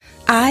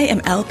I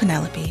am Elle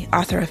Penelope,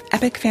 author of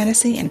epic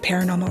fantasy and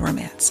paranormal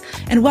romance,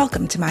 and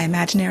welcome to My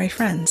Imaginary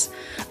Friends,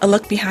 a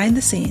look behind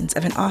the scenes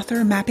of an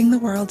author mapping the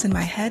worlds in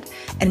my head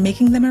and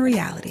making them a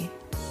reality.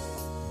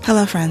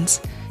 Hello,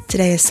 friends.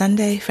 Today is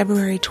Sunday,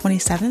 February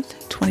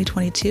 27th,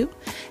 2022,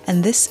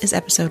 and this is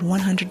episode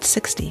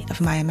 160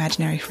 of My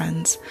Imaginary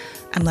Friends.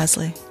 I'm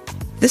Leslie.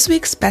 This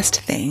week's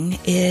best thing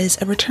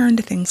is a return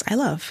to things I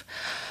love.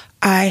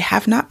 I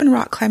have not been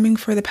rock climbing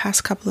for the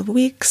past couple of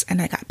weeks, and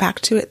I got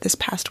back to it this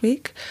past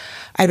week.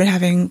 I've been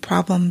having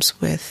problems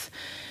with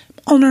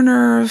ulnar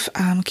nerve,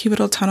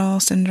 cubital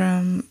tunnel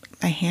syndrome,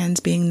 my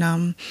hands being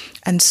numb,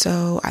 and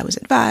so I was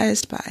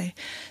advised by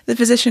the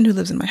physician who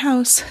lives in my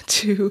house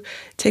to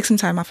take some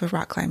time off of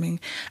rock climbing.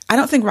 I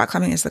don't think rock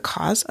climbing is the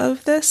cause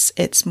of this.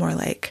 It's more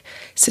like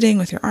sitting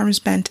with your arms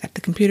bent at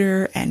the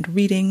computer and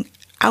reading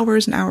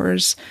hours and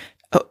hours,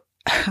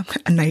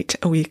 a night,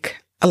 a week,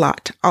 a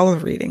lot, all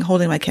of reading,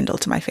 holding my Kindle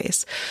to my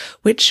face,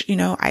 which,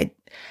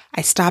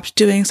 I stopped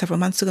doing several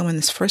months ago when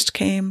this first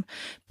came,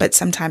 but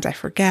sometimes I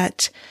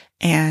forget,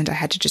 and I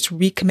had to just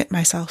recommit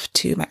myself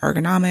to my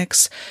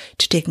ergonomics,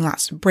 to taking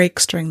lots of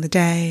breaks during the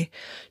day,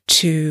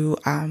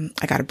 I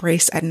got a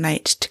brace at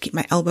night to keep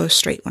my elbows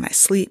straight when I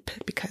sleep,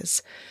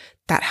 because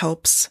that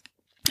helps.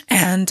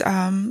 And,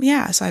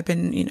 so I've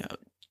been,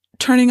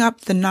 turning up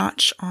the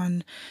notch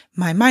on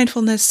my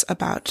mindfulness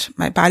about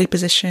my body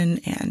position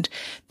and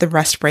the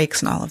rest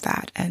breaks and all of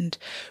that, and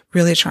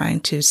really trying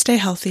to stay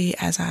healthy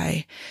as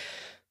I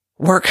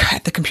work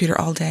at the computer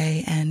all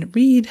day and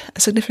read a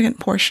significant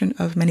portion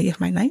of many of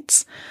my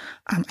nights.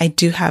 I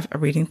do have a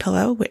reading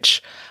pillow,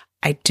 which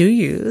I do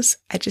use.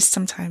 I just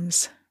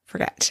sometimes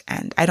forget,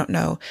 and I don't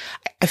know.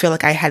 I feel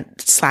like I had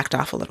slacked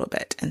off a little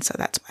bit, and so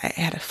that's why I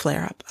had a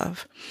flare up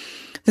of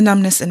the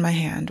numbness in my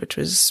hand, which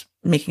was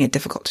making it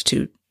difficult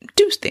to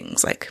do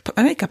things like put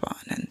my makeup on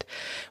and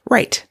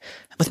write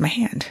with my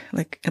hand,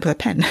 like with a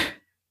pen,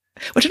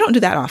 which I don't do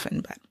that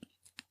often. But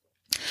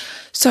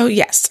so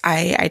yes,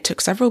 I took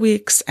several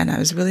weeks and I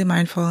was really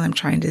mindful. I'm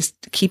trying to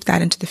keep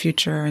that into the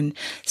future and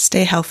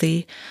stay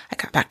healthy. I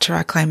got back to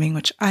rock climbing,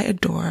 which I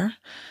adore.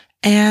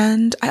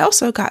 And I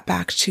also got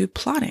back to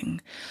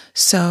plotting.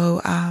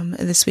 So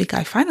this week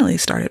I finally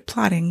started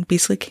plotting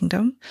Beastly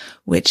Kingdom,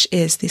 which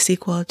is the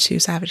sequel to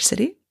Savage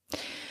City.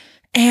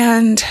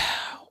 And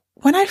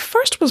when I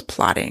first was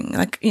plotting,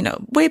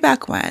 way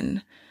back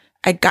when,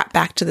 I got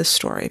back to this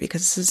story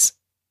because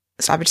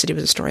Savage City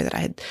was a story that I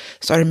had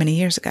started many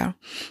years ago.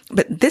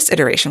 But this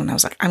iteration, when I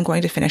was like, I'm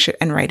going to finish it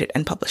and write it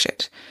and publish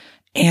it.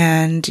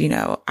 And,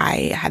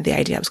 I had the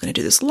idea I was going to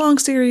do this long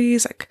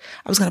series.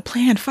 I was going to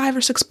plan 5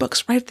 or 6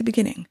 books right at the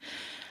beginning.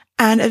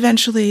 And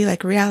eventually,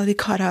 reality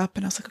caught up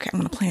and I was like, okay, I'm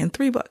going to plan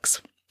 3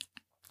 books.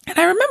 And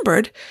I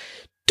remembered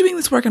doing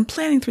this work and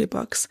planning 3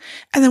 books.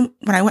 And then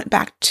when I went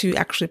back to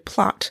actually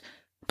plot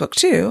book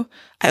 2,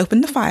 I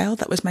opened the file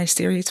that was my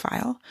series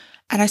file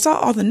and I saw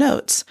all the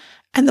notes,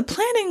 and the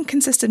planning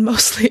consisted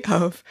mostly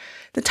of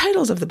the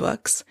titles of the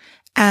books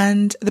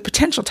and the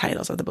potential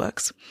titles of the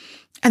books,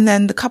 and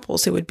then the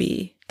couples who would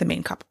be the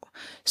main couple.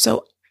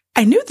 So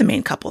I knew the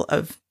main couple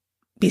of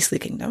Beastly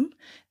Kingdom,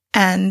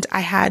 and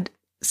I had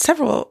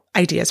several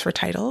ideas for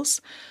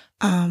titles.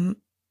 And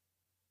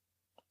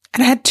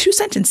I had 2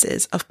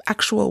 sentences of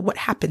actual what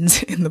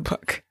happens in the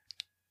book.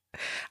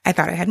 I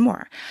thought I had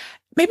more.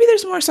 Maybe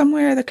there's more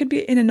somewhere. That could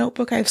be in a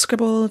notebook I've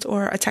scribbled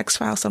or a text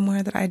file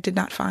somewhere that I did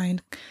not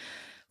find.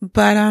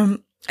 But I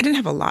didn't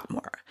have a lot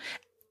more.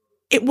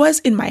 It was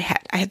in my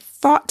head. I had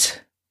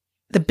thought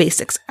the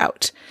basics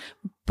out,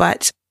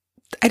 but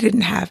I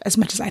didn't have as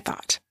much as I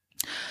thought.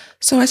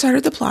 So I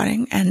started the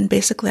plotting, and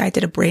basically I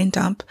did a brain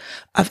dump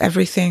of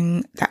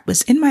everything that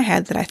was in my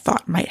head that I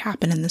thought might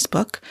happen in this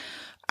book.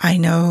 I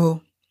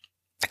know,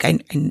 I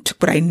took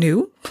what I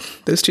knew,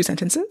 those 2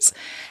 sentences,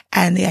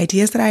 and the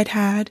ideas that I'd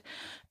had,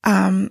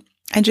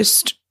 and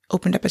just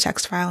opened up a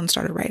text file and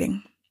started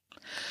writing.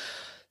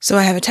 So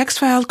I have a text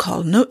file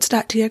called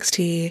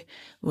notes.txt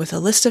with a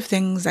list of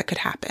things that could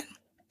happen.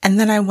 And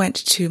then I went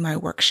to my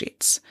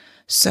worksheets.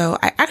 So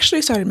I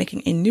actually started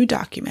making a new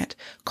document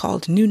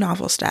called New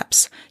Novel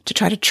Steps to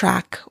try to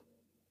track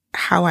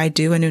how I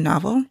do a new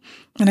novel.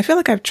 And I feel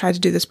like I've tried to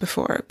do this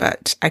before,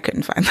 but I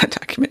couldn't find that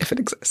document if it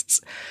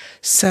exists.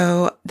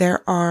 So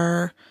there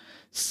are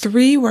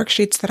 3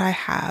 worksheets that I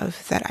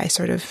have that I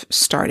sort of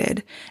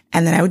started,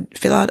 and then I would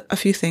fill out a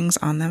few things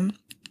on them,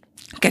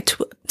 get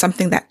to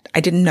something that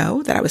I didn't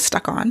know that I was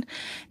stuck on,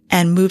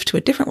 and move to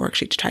a different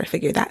worksheet to try to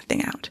figure that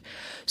thing out.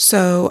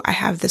 So I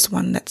have this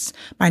one that's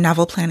my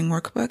novel planning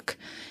workbook,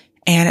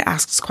 and it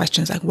asks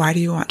questions like, why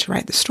do you want to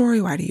write the story?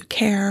 Why do you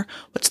care?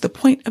 What's the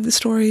point of the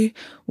story?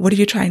 What are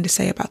you trying to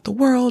say about the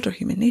world or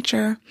human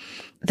nature?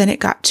 Then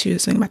it got to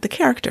something about the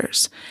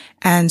characters.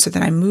 And so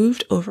then I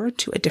moved over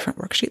to a different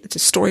worksheet. That's a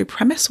story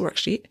premise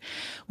worksheet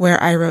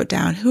where I wrote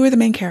down, who are the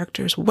main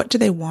characters? What do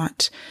they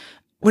want?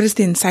 What is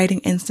the inciting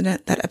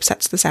incident that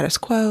upsets the status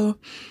quo?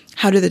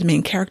 How do the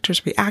main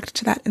characters react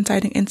to that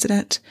inciting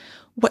incident?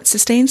 What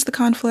sustains the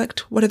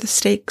conflict? What are the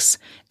stakes?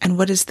 And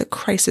what is the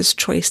crisis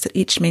choice that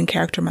each main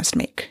character must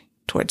make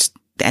towards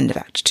the end of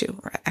Act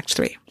 2 or Act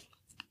 3?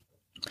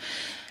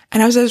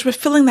 And as I was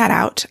filling that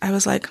out, I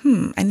was like,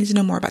 I need to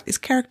know more about these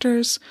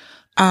characters.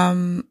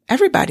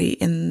 Everybody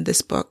in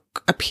this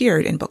book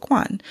appeared in book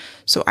 1.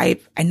 So I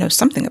know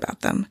something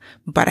about them,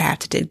 but I have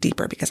to dig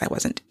deeper because I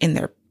wasn't in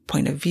their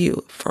point of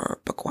view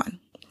for book 1.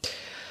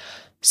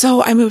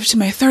 So I moved to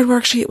my third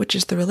worksheet, which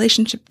is the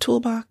relationship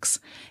toolbox.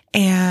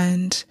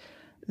 And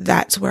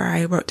that's where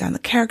I wrote down the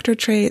character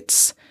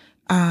traits,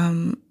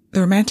 the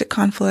romantic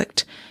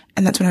conflict.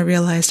 And that's when I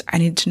realized I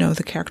needed to know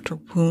the character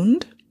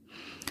wound.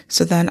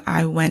 So then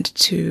I went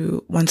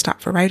to One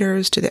Stop for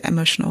Writers, to the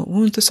Emotional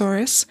Wound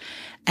Thesaurus,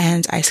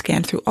 and I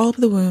scanned through all of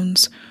the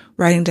wounds,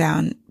 writing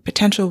down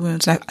potential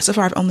wounds. And so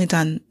far I've only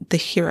done the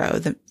hero,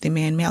 the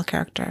main male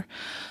character,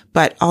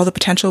 but all the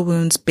potential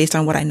wounds based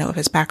on what I know of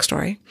his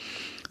backstory.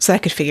 So I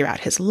could figure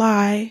out his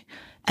lie.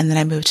 And then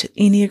I moved to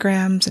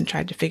Enneagrams and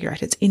tried to figure out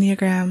his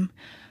Enneagram,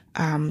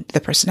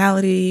 the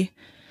personality.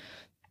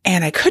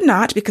 And I could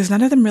not because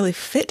none of them really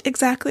fit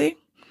exactly.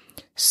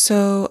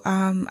 So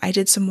I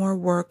did some more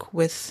work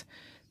with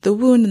the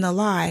wound and the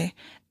lie,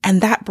 and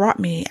that brought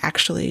me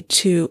actually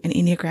to an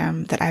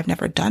Enneagram that I've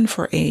never done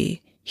for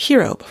a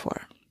hero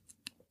before.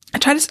 I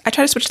try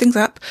to switch things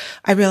up.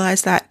 I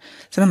realized that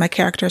some of my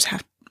characters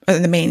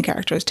the main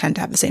characters tend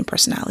to have the same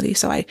personality,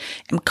 so I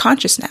am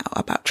conscious now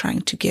about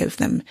trying to give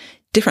them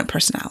different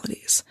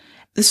personalities.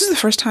 This is the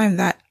first time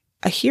that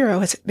a hero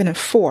has been a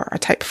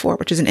type 4,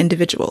 which is an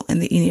individual in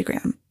the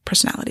Enneagram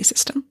personality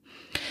system.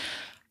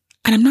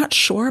 And I'm not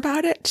sure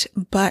about it,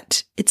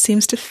 but it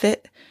seems to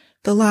fit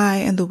the lie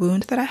and the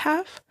wound that I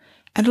have.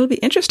 And it'll be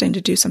interesting to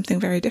do something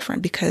very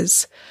different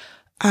because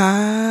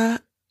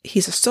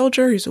he's a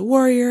soldier, he's a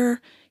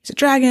warrior, he's a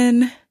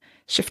dragon,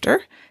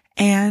 shifter,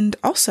 and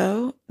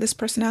also this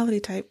personality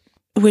type,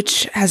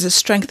 which has a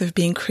strength of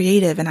being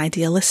creative and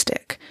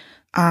idealistic.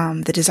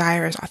 The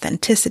desire is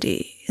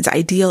authenticity. Its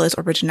ideal is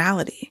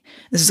originality.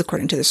 This is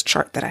according to this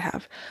chart that I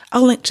have.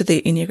 I'll link to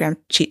the Enneagram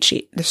cheat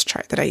sheet, this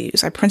chart that I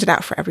use. I print it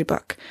out for every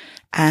book.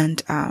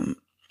 And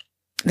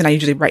then I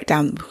usually write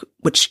down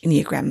which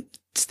Enneagram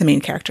the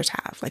main characters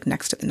have, like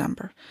next to the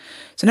number.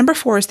 So number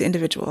 4 is the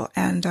individual.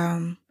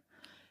 And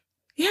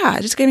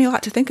it just gave me a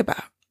lot to think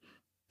about.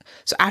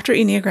 So after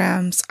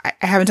Enneagrams, I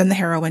haven't done the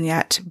heroine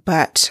yet,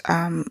 but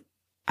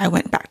I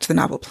went back to the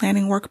novel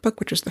planning workbook,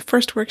 which was the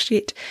first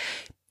worksheet,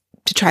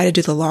 to try to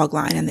do the log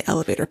line and the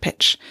elevator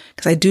pitch,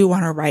 because I do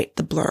want to write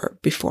the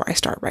blurb before I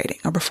start writing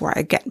or before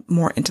I get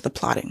more into the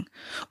plotting,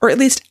 or at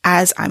least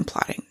as I'm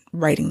plotting,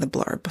 writing the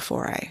blurb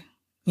before I,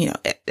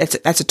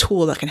 that's a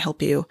tool that can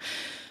help you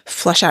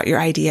flesh out your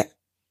idea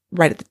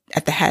right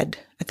at the head,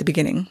 at the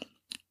beginning,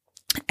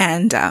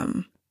 and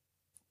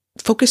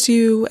focus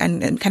you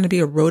and kind of be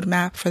a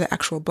roadmap for the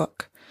actual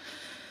book.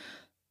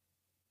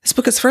 This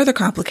book is further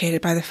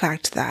complicated by the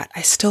fact that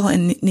I still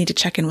need to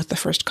check in with the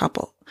first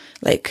couple.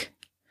 Like,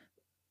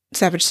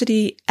 Savage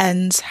City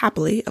ends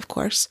happily, of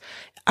course,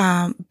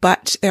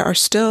 but there are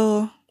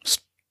still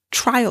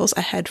trials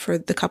ahead for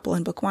the couple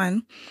in book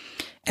 1.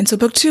 And so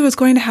book 2 is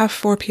going to have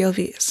 4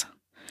 POVs,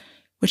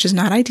 which is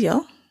not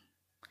ideal.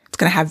 It's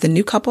going to have the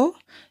new couple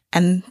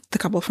and the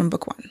couple from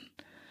book 1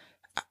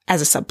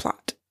 as a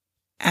subplot.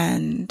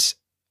 And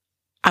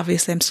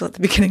obviously I'm still at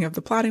the beginning of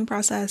the plotting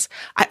process.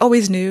 I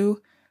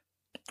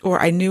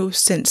knew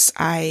since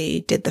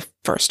I did the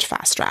first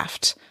fast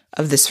draft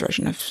of this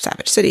version of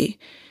Savage City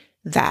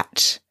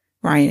that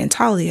Ryan and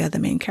Talia, the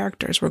main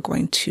characters, were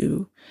going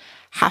to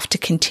have to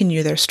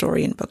continue their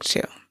story in book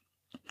 2,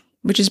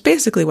 which is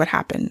basically what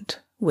happened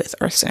with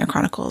Earthsender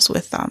Chronicles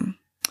with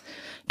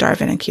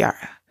Darvin and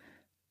Kiara.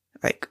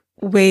 Like,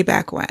 way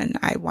back when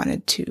I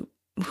wanted to,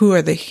 who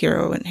are the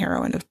hero and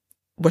heroine of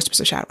Whispers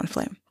of Shadow and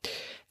Flame?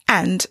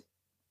 And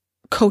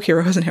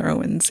co-heroes and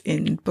heroines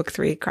in book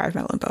 3, Cry of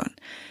Metal and Bone.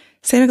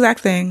 Same exact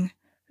thing.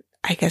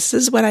 I guess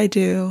this is what I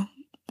do.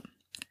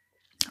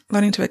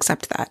 Learning to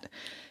accept that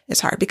is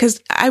hard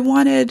because I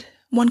wanted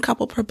one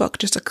couple per book,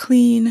 just a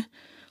clean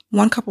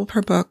one couple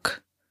per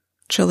book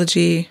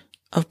trilogy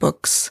of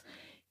books.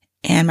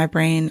 And my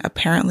brain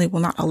apparently will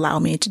not allow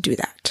me to do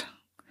that.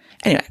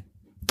 Anyway,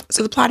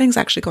 so the plotting is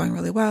actually going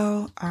really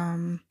well.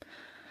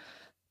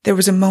 There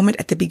was a moment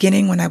at the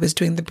beginning when I was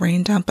doing the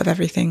brain dump of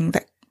everything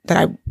that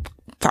I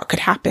thought could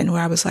happen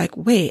where I was like,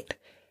 wait,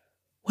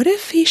 what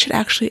if he should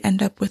actually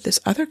end up with this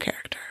other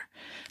character?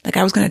 Like,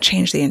 I was going to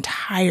change the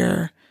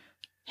entire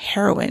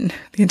heroine,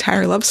 the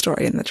entire love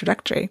story and the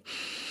trajectory.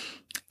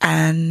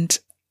 And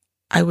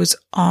I was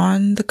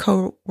on the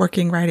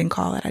co-working writing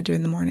call that I do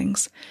in the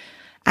mornings.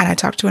 And I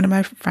talked to one of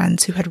my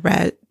friends who had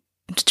read,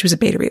 she was a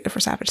beta reader for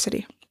Savage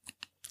City.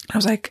 I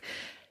was like,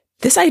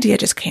 this idea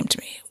just came to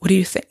me. What do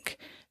you think?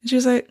 And she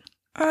was like,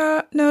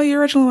 no,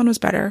 your original one was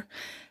better.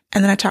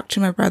 And then I talked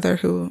to my brother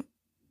who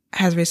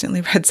has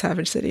recently read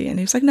Savage City, and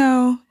he was like,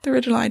 no, the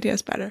original idea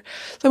is better.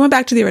 So I went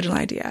back to the original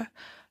idea,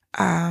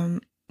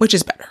 which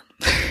is better.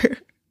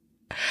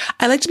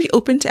 I like to be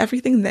open to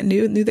everything that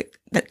new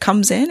that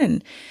comes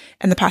in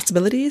and the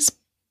possibilities,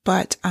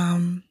 but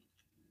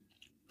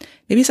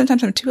maybe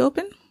sometimes I'm too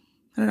open.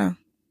 I don't know.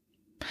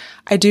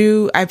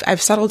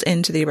 I've settled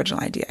into the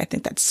original idea. I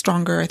think that's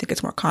stronger. I think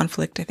it's more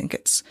conflict. I think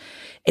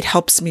it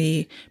helps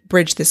me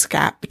bridge this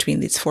gap between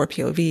these four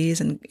POVs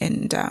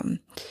and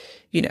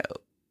you know,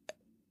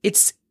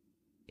 it's,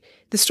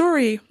 the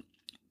story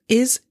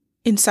is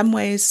in some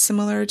ways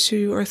similar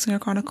to Earthslinger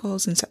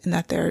Chronicles in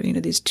that there are,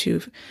 these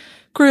two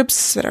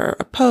groups that are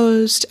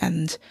opposed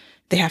and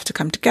they have to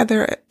come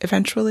together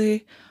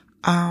eventually.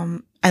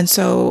 And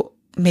so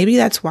maybe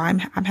that's why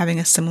I'm having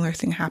a similar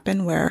thing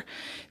happen where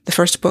the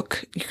first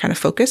book, you're kind of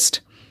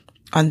focused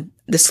on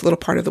this little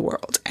part of the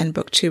world, and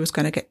book 2 is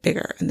going to get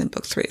bigger, and then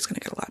book 3 is going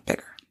to get a lot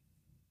bigger.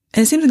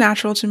 And it seems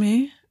natural to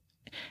me.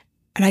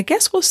 And I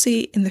guess we'll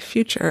see in the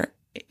future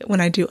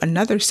when I do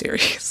another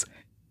series,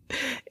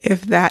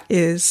 if that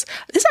is,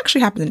 this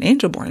actually happened in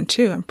Angelborn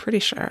too, I'm pretty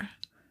sure.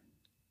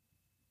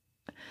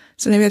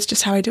 So maybe that's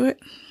just how I do it.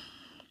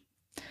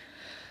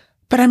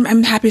 But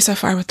I'm happy so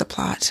far with the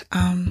plot.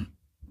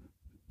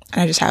 And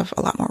I just have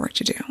a lot more work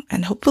to do.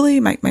 And hopefully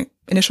my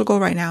initial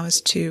goal right now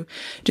is to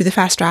do the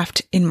fast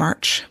draft in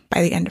March,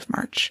 by the end of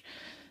March.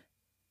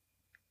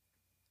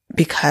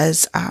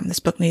 Because this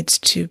book needs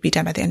to be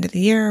done by the end of the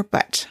year,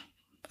 but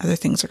other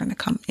things are going to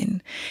come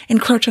in,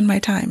 encroach on my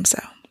time. So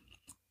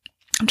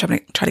I'm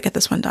trying to get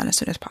this one done as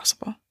soon as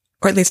possible.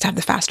 Or at least have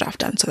the fast draft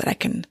done so that I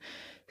can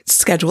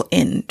schedule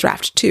in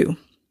draft 2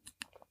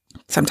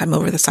 sometime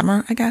over the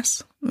summer, I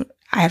guess.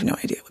 I have no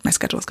idea what my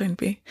schedule is going to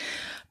be.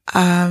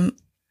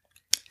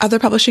 Other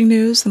publishing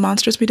news, The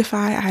Monsters We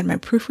Defy. I had my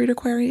proofreader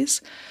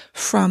queries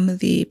from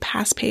the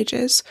past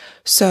pages.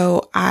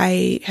 So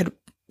I had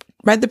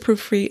read the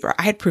proofread, or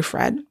I had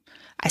proofread.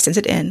 I sent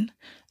it in.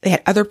 They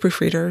had other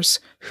proofreaders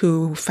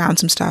who found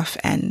some stuff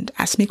and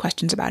asked me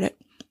questions about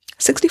it.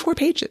 64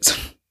 pages.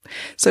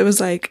 So it was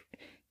like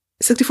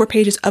 64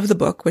 pages of the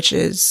book, which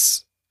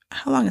is,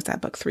 how long is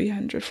that book?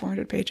 300,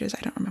 400 pages?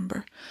 I don't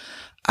remember.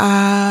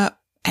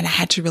 And I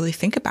had to really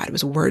think about it. It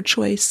was word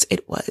choice.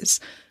 It was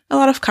a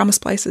lot of comma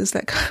splices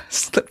that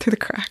slipped through the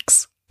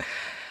cracks.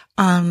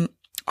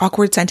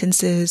 Awkward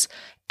sentences,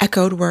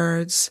 echoed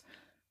words,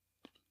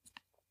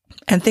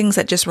 and things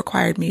that just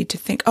required me to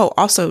think. Oh,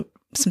 also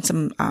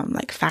some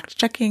like fact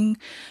checking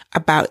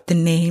about the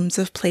names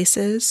of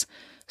places.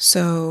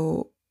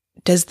 So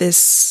does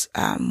this,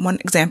 one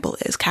example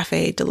is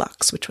Cafe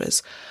Deluxe, which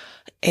was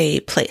a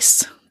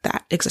place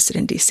that existed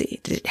in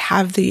DC. Did it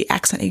have the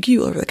accent aigu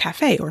over the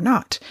cafe or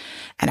not?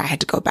 And I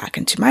had to go back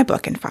into my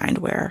book and find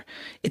where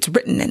it's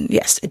written. And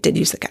yes, it did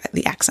use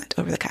the accent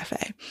over the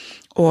cafe.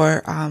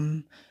 Or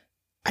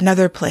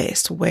another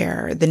place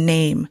where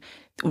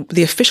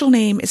the official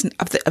name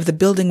of the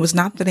building was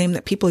not the name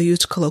that people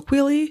used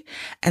colloquially.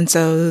 And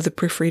so the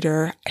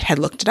proofreader had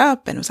looked it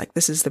up and was like,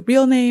 this is the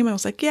real name. I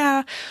was like,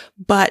 yeah,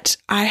 but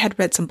I had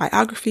read some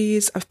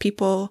biographies of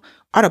people,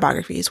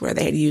 autobiographies, where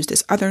they had used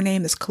this other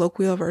name, this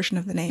colloquial version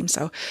of the name.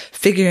 So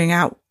figuring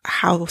out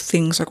how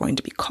things are going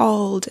to be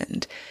called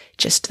and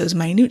just those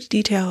minute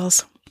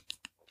details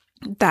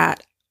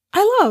that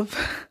I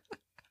love.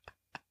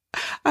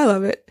 I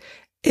love it.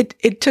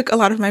 It took a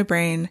lot of my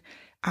brain.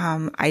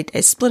 I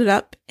split it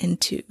up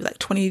into like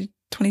 20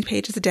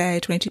 pages a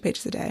day, 22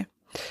 pages a day,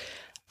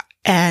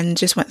 and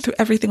just went through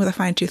everything with a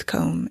fine tooth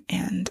comb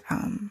and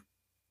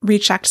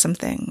rechecked some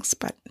things,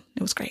 but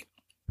it was great.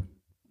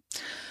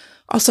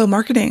 Also,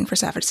 marketing for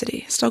Savage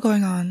City still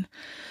going on.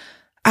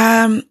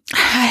 I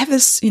have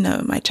this,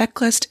 my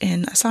checklist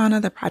in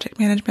Asana, the project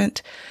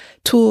management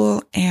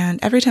tool, and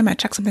every time I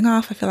check something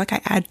off, I feel like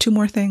I add 2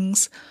 more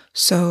things.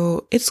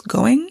 So it's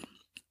going.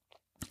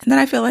 And then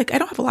I feel like I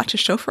don't have a lot to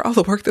show for all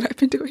the work that I've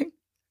been doing.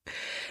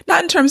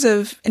 Not in terms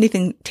of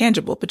anything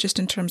tangible, but just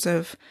in terms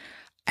of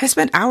I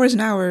spent hours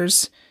and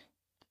hours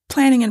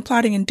planning and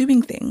plotting and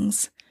doing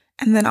things,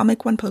 and then I'll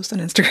make one post on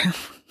Instagram.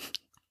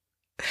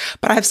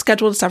 But I've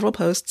scheduled several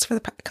posts for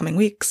the coming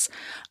weeks.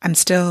 I'm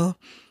still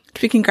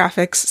tweaking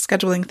graphics,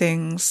 scheduling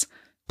things,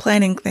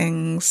 planning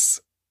things.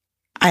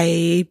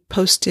 I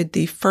posted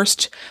the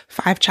first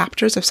 5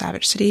 chapters of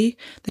Savage City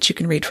that you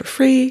can read for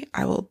free.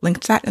 I will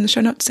link to that in the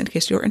show notes in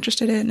case you're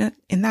interested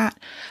in that.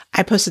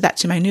 I posted that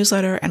to my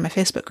newsletter and my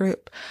Facebook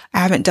group. I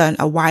haven't done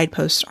a wide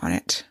post on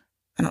it,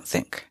 I don't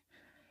think,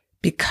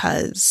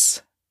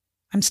 because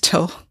I'm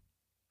still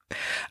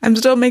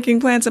making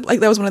plans. Like,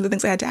 that was one of the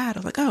things I had to add. I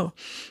was like, oh,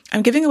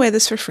 I'm giving away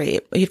this for free.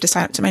 You have to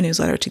sign up to my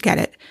newsletter to get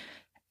it.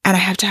 And I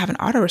have to have an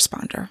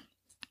autoresponder.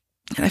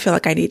 And I feel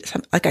like I need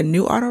a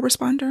new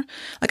autoresponder.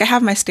 Like, I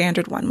have my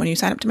standard one. When you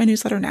sign up to my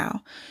newsletter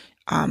now,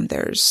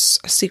 there's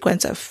a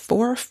sequence of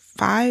 4,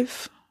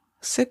 5,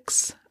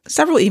 6,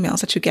 several emails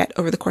that you get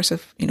over the course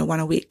of,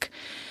 one a week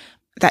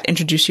that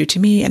introduce you to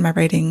me and my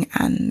writing.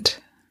 And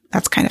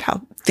that's kind of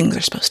how things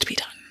are supposed to be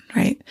done,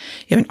 right?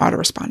 You have an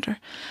autoresponder.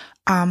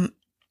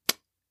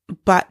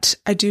 But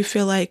I do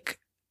feel like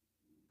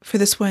for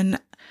this one,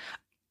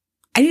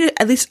 I need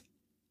at least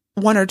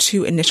 1 or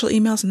 2 initial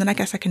emails, and then I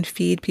guess I can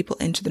feed people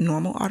into the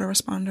normal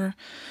autoresponder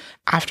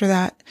after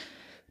that.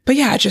 But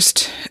yeah,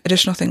 just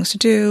additional things to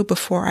do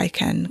before I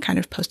can kind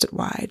of post it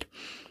wide.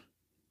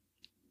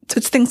 So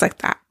it's things like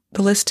that.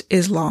 The list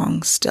is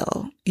long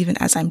still, even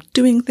as I'm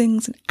doing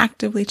things and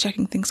actively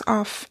checking things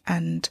off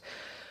and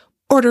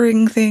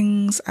ordering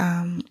things.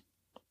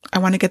 I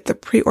want to get the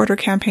pre-order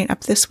campaign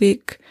up this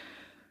week.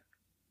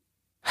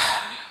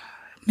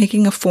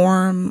 Making a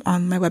form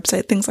on my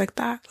website, things like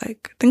that,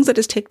 like things that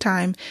just take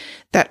time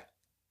that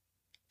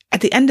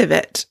at the end of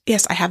it,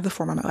 yes, I have the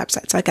form on my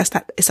website. So I guess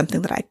that is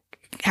something that I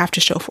have to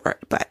show for it,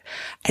 but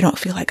I don't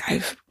feel like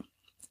I've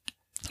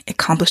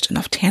accomplished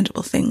enough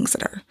tangible things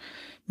that are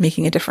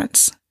making a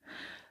difference.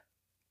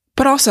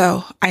 But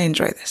also I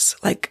enjoy this.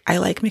 Like I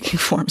like making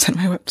forms on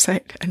my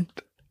website, and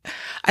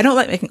I don't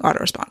like making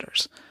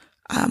autoresponders,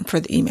 for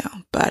the email,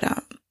 but,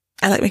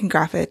 I like making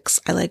graphics.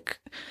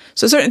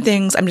 So certain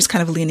things, I'm just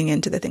kind of leaning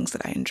into the things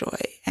that I enjoy.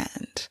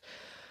 And,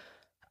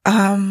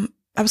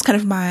 that was kind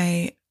of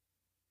my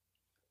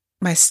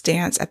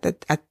stance at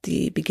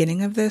the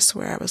beginning of this,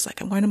 where I was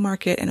like, I'm going to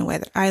market in a way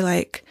that I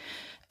like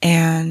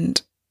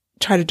and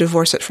try to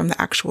divorce it from the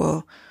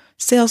actual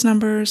sales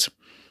numbers,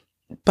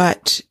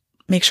 but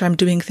make sure I'm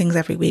doing things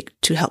every week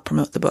to help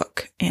promote the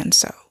book. And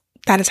so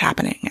that is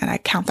happening, and I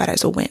count that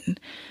as a win,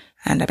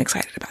 and I'm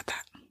excited about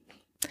that.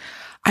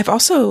 I've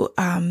also,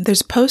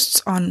 there's posts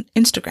on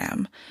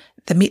Instagram,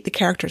 the Meet the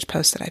Characters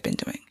posts that I've been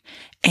doing.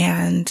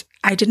 And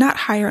I did not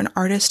hire an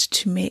artist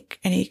to make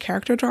any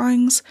character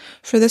drawings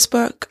for this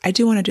book. I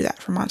do want to do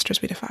that for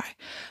Monsters We Defy.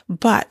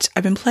 But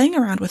I've been playing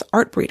around with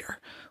Artbreeder,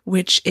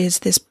 which is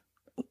this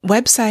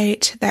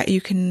website that you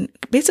can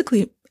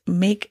basically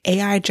make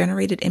AI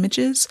generated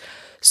images.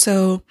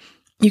 So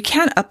you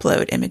can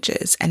upload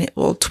images and it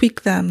will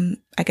tweak them,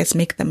 I guess,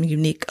 make them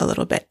unique a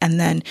little bit. And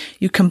then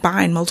you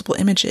combine multiple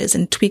images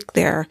and tweak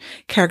their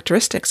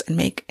characteristics and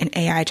make an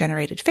AI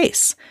generated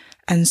face.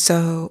 And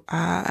so,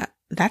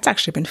 that's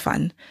actually been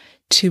fun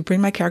to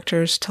bring my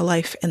characters to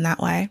life in that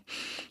way.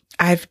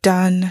 I've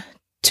done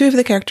 2 of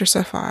the characters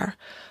so far.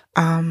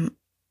 I'm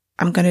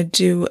going to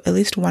do at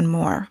least 1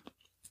 more.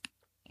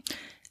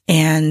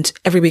 And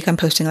every week I'm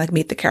posting like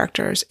Meet the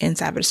Characters in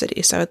Savage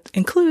City. So it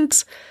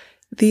includes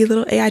the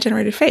little AI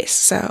generated face.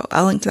 So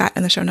I'll link to that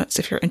in the show notes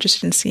if you're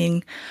interested in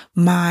seeing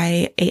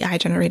my AI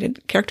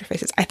generated character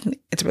faces. I think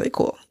it's really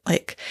cool.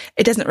 Like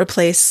it doesn't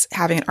replace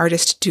having an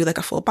artist do like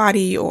a full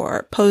body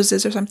or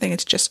poses or something.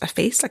 It's just a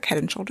face, like head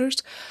and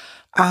shoulders.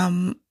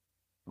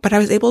 But I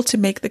was able to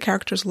make the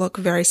characters look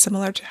very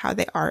similar to how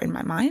they are in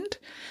my mind.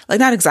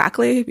 Like not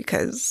exactly,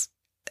 because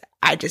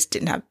I just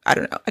didn't have, I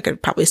don't know, I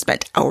could probably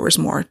spend hours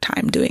more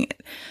time doing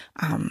it.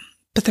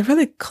 But they're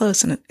really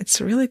close and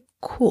it's really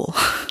cool.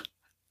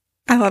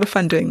 I had a lot of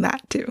fun doing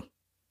that too.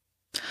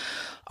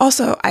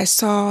 Also, I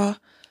saw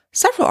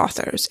several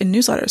authors in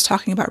newsletters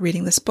talking about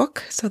reading this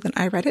book. So then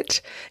I read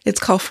it. It's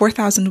called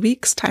 4,000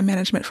 Weeks, Time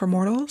Management for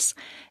Mortals.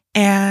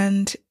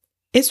 And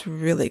it's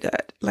really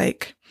good.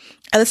 Like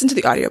I listened to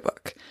the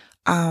audiobook.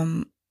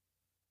 And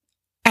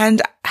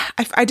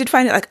I did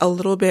find it like a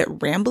little bit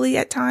rambly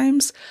at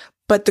times,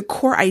 but the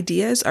core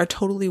ideas are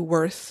totally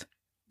worth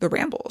the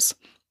rambles.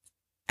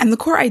 And the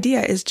core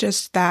idea is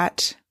just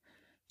that,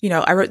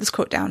 I wrote this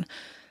quote down.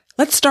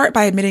 Let's start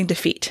by admitting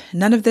defeat.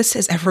 None of this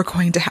is ever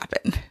going to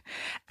happen.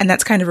 And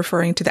that's kind of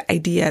referring to the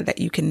idea that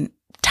you can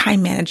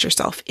time manage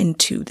yourself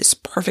into this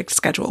perfect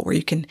schedule where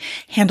you can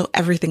handle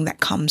everything that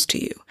comes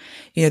to you.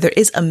 There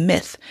is a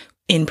myth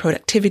in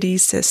productivity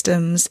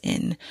systems,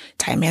 in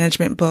time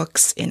management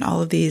books, in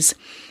all of these,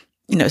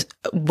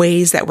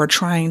 ways that we're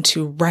trying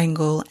to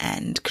wrangle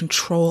and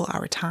control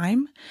our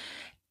time.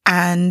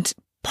 And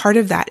part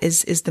of that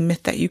is the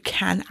myth that you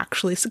can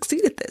actually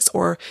succeed at this,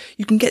 or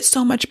you can get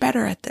so much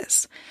better at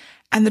this.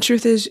 And the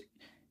truth is,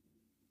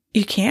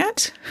 you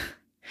can't.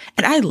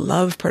 And I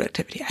love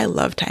productivity. I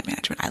love time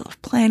management. I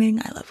love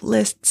planning. I love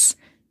lists.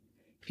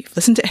 If you've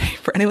listened to me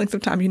for any length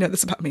of time, you know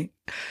this about me.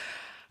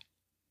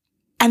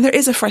 And there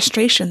is a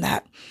frustration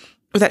that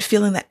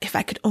feeling that if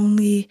I could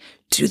only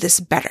do this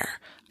better,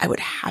 I would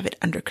have it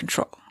under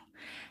control.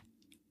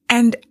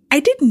 And I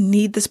didn't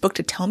need this book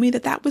to tell me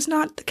that that was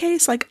not the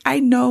case. Like I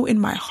know in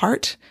my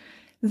heart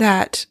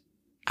that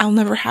I'll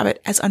never have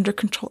it as under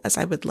control as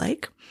I would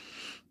like.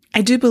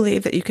 I do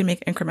believe that you can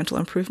make incremental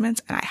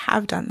improvements, and I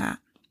have done that.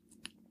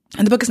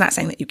 And the book is not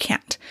saying that you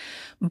can't,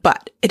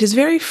 but it is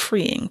very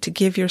freeing to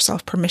give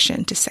yourself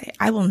permission to say,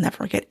 I will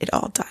never get it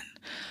all done.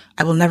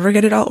 I will never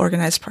get it all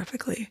organized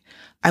perfectly.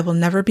 I will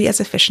never be as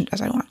efficient as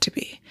I want to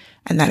be.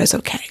 And that is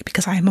okay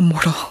because I am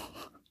immortal.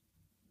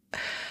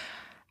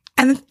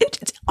 And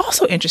it's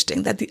also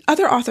interesting that the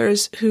other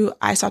authors who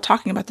I saw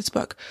talking about this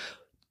book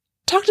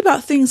talked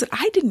about things that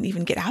I didn't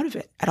even get out of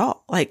it at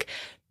all. Like,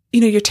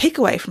 your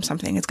takeaway from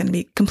something is going to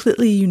be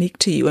completely unique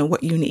to you and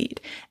what you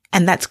need.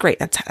 And that's great.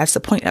 That's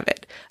the point of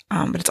it.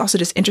 But it's also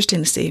just interesting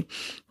to see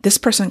this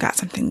person got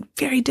something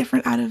very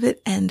different out of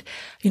it. And,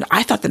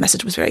 I thought the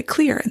message was very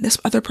clear and this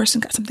other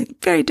person got something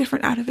very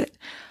different out of it.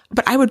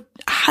 But I would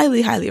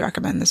highly, highly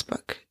recommend this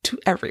book to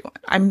everyone.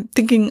 I'm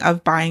thinking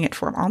of buying it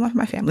for all of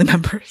my family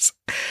members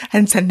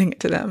and sending it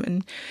to them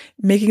and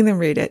making them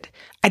read it.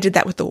 I did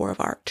that with The War of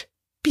Art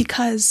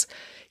because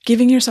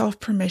giving yourself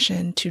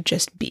permission to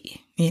just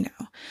be,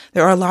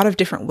 there are a lot of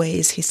different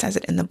ways he says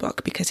it in the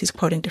book because he's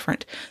quoting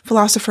different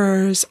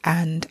philosophers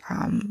and,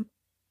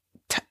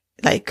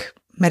 like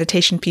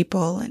meditation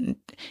people and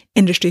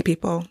industry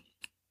people.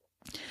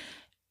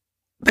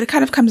 But it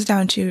kind of comes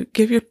down to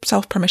give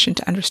yourself permission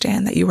to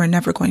understand that you are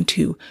never going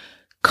to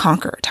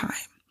conquer time.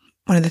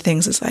 One of the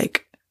things is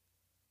like,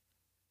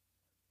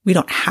 we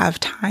don't have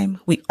time.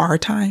 We are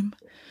time.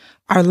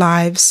 Our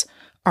lives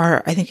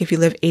are, I think if you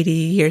live 80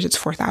 years, it's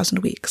 4,000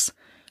 weeks.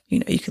 You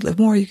know, you could live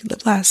more, you could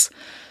live less.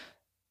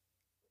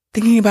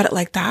 Thinking about it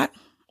like that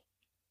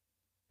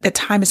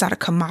time is not a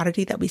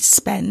commodity that we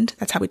spend.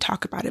 That's how we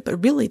talk about it.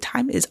 But really,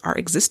 time is our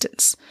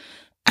existence.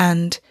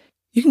 And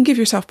you can give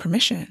yourself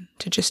permission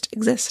to just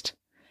exist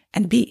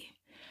and be.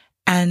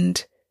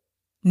 And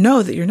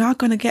know that you're not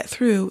going to get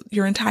through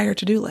your entire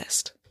to-do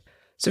list.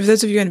 So for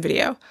those of you in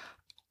video,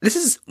 this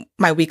is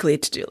my weekly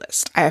to-do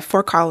list. I have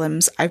 4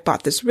 columns. I've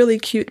bought this really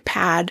cute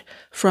pad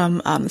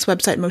from this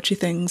website, Mochi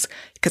Things,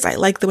 because I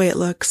like the way it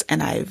looks.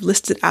 And I've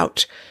listed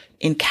out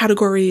in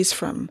categories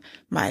from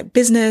my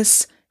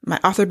business, my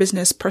author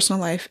business,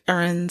 personal life,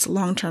 errands,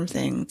 long-term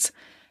things.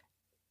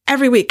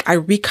 Every week I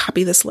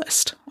recopy this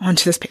list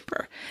onto this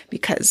paper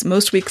because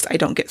most weeks I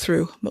don't get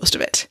through most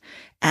of it.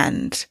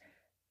 And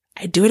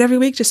I do it every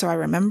week just so I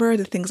remember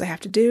the things I have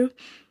to do.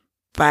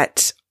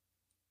 But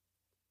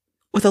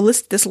with a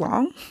list this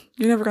long,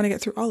 you're never going to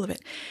get through all of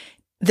it.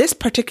 This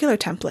particular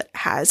template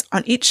has,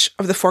 on each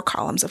of the 4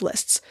 columns of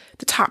lists,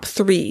 the top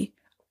 3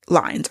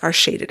 lines are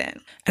shaded in.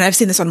 And I've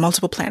seen this on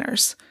multiple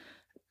planners.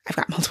 I've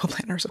got multiple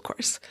planners, of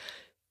course.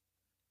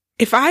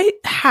 If I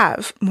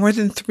have more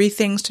than 3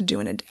 things to do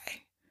in a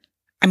day,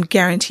 I'm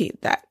guaranteed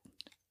that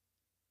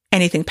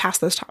anything past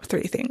those top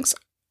 3 things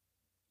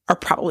are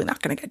probably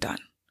not going to get done.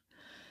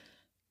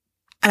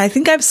 And I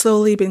think I've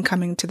slowly been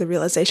coming to the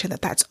realization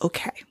that that's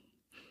okay.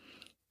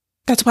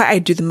 That's why I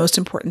do the most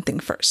important thing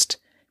first,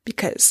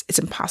 because it's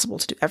impossible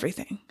to do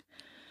everything.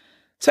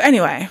 So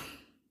anyway,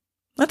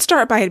 let's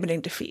start by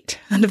admitting defeat.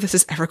 None of this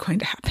is ever going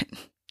to happen.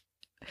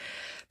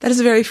 That is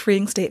a very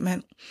freeing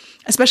statement,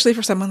 especially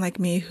for someone like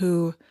me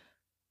who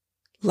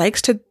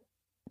likes to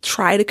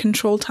try to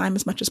control time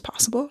as much as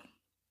possible.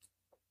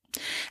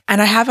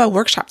 And I have a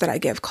workshop that I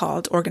give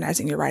called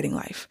Organizing Your Writing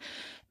Life.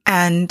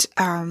 And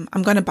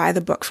I'm going to buy the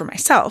book for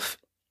myself,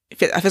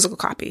 a physical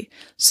copy,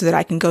 so that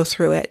I can go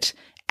through it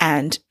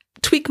and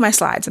tweak my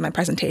slides and my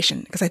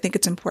presentation, because I think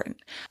it's important.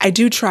 I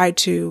do try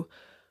to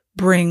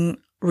bring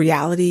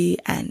reality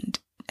and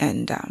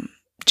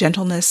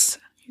gentleness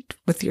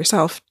with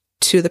yourself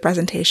to the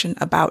presentation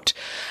about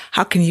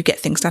how can you get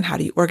things done, how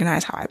do you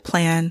organize, how I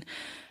plan.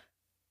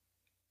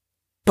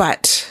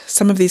 But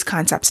some of these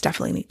concepts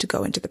definitely need to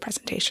go into the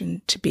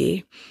presentation to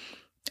be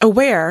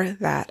aware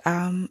that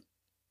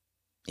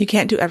you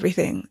can't do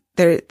everything.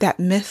 That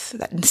myth,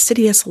 that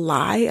insidious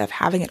lie of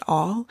having it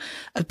all,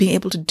 of being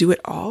able to do it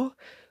all,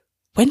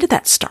 when did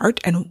that start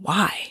and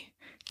why?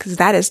 Because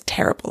that is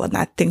terrible, and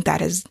I think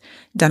that has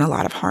done a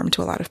lot of harm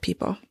to a lot of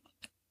people.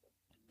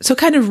 So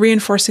kind of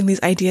reinforcing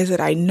these ideas that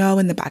I know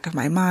in the back of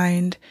my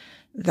mind,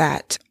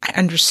 that I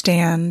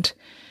understand,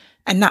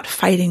 and not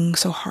fighting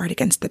so hard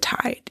against the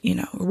tide. You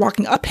know, we're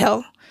walking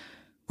uphill.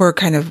 We're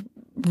kind of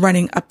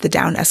running up the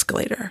down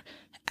escalator.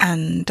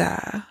 And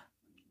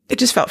it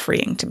just felt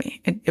freeing to me.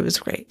 It was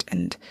great.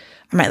 And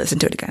I might listen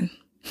to it again.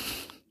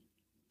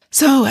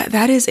 So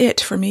that is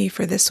it for me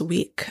for this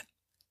week.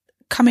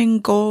 Coming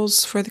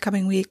goals for the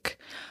coming week.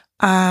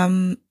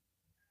 Plot,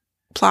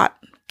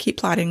 keep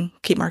plotting,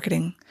 keep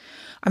marketing.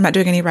 I'm not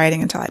doing any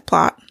writing until I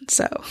plot.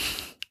 So,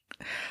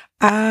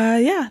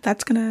 yeah,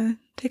 that's going to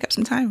take up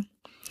some time.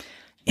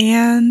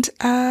 And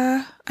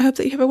I hope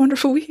that you have a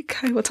wonderful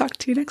week. I will talk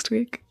to you next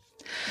week.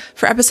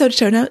 For episode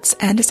show notes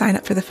and to sign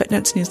up for the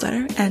Footnotes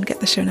newsletter and get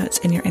the show notes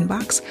in your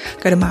inbox,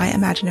 go to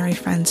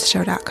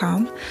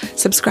myimaginaryfriendsshow.com,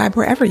 subscribe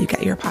wherever you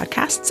get your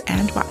podcasts,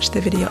 and watch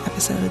the video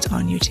episodes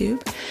on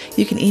YouTube.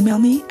 You can email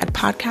me at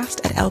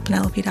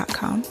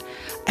podcast@lpenelope.com,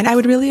 and I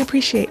would really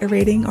appreciate a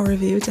rating or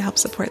review to help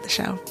support the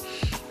show.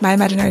 My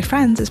Imaginary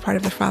Friends is part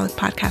of the Frolic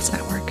Podcast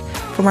Network.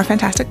 For more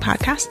fantastic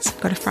podcasts,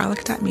 go to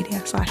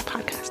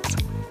frolic.media/podcast.